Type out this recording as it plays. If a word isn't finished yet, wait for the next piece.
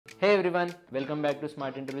Hey everyone, welcome back to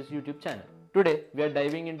Smart Interviews YouTube channel. Today we are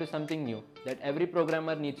diving into something new that every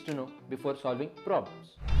programmer needs to know before solving problems.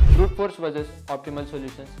 Brute force versus optimal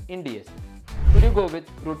solutions in DSA. Should you go with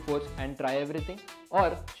brute force and try everything,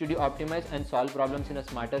 or should you optimize and solve problems in a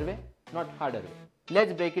smarter way, not harder way?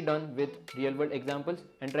 Let's break it down with real world examples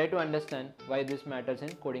and try to understand why this matters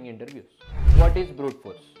in coding interviews. What is brute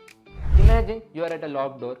force? Imagine you are at a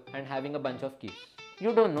locked door and having a bunch of keys.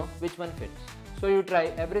 You don't know which one fits, so you try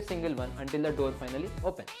every single one until the door finally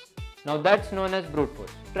opens. Now that's known as brute force,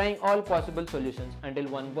 trying all possible solutions until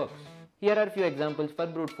one works. Here are a few examples for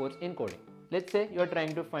brute force in coding. Let's say you are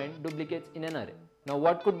trying to find duplicates in an array. Now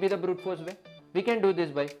what could be the brute force way? We can do this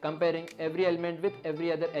by comparing every element with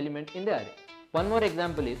every other element in the array. One more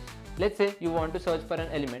example is, let's say you want to search for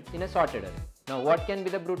an element in a sorted array. Now what can be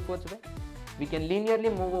the brute force way? We can linearly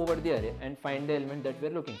move over the array and find the element that we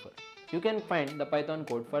are looking for. You can find the Python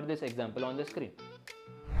code for this example on the screen.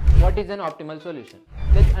 What is an optimal solution?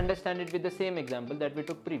 Let's understand it with the same example that we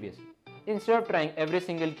took previously. Instead of trying every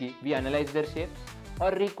single key, we analyze their shapes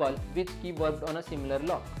or recall which key worked on a similar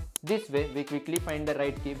lock. This way, we quickly find the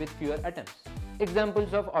right key with fewer attempts.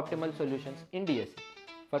 Examples of optimal solutions in DSA.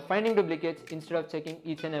 For finding duplicates, instead of checking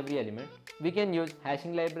each and every element, we can use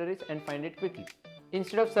hashing libraries and find it quickly.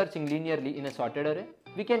 Instead of searching linearly in a sorted array,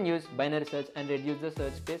 we can use binary search and reduce the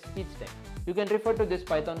search space each time. You can refer to this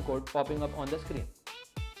Python code popping up on the screen.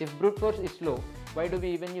 If brute force is slow, why do we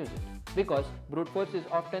even use it? Because brute force is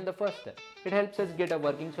often the first step. It helps us get a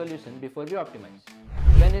working solution before we optimize.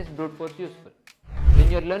 When is brute force useful?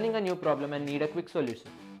 When you are learning a new problem and need a quick solution.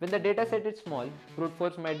 When the dataset is small, brute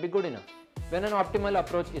force might be good enough. When an optimal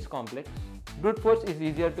approach is complex, brute force is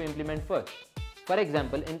easier to implement first. For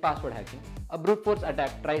example, in password hacking, a brute force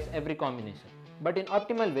attack tries every combination. But in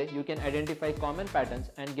optimal way, you can identify common patterns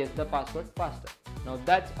and guess the password faster. Now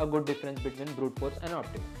that's a good difference between brute force and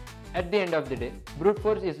optimal. At the end of the day, brute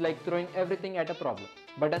force is like throwing everything at a problem.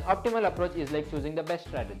 But an optimal approach is like choosing the best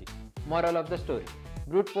strategy. Moral of the story: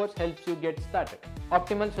 brute force helps you get started.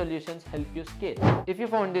 Optimal solutions help you scale. If you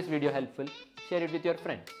found this video helpful, share it with your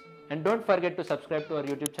friends. And don't forget to subscribe to our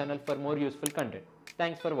YouTube channel for more useful content.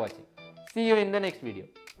 Thanks for watching. See you in the next video.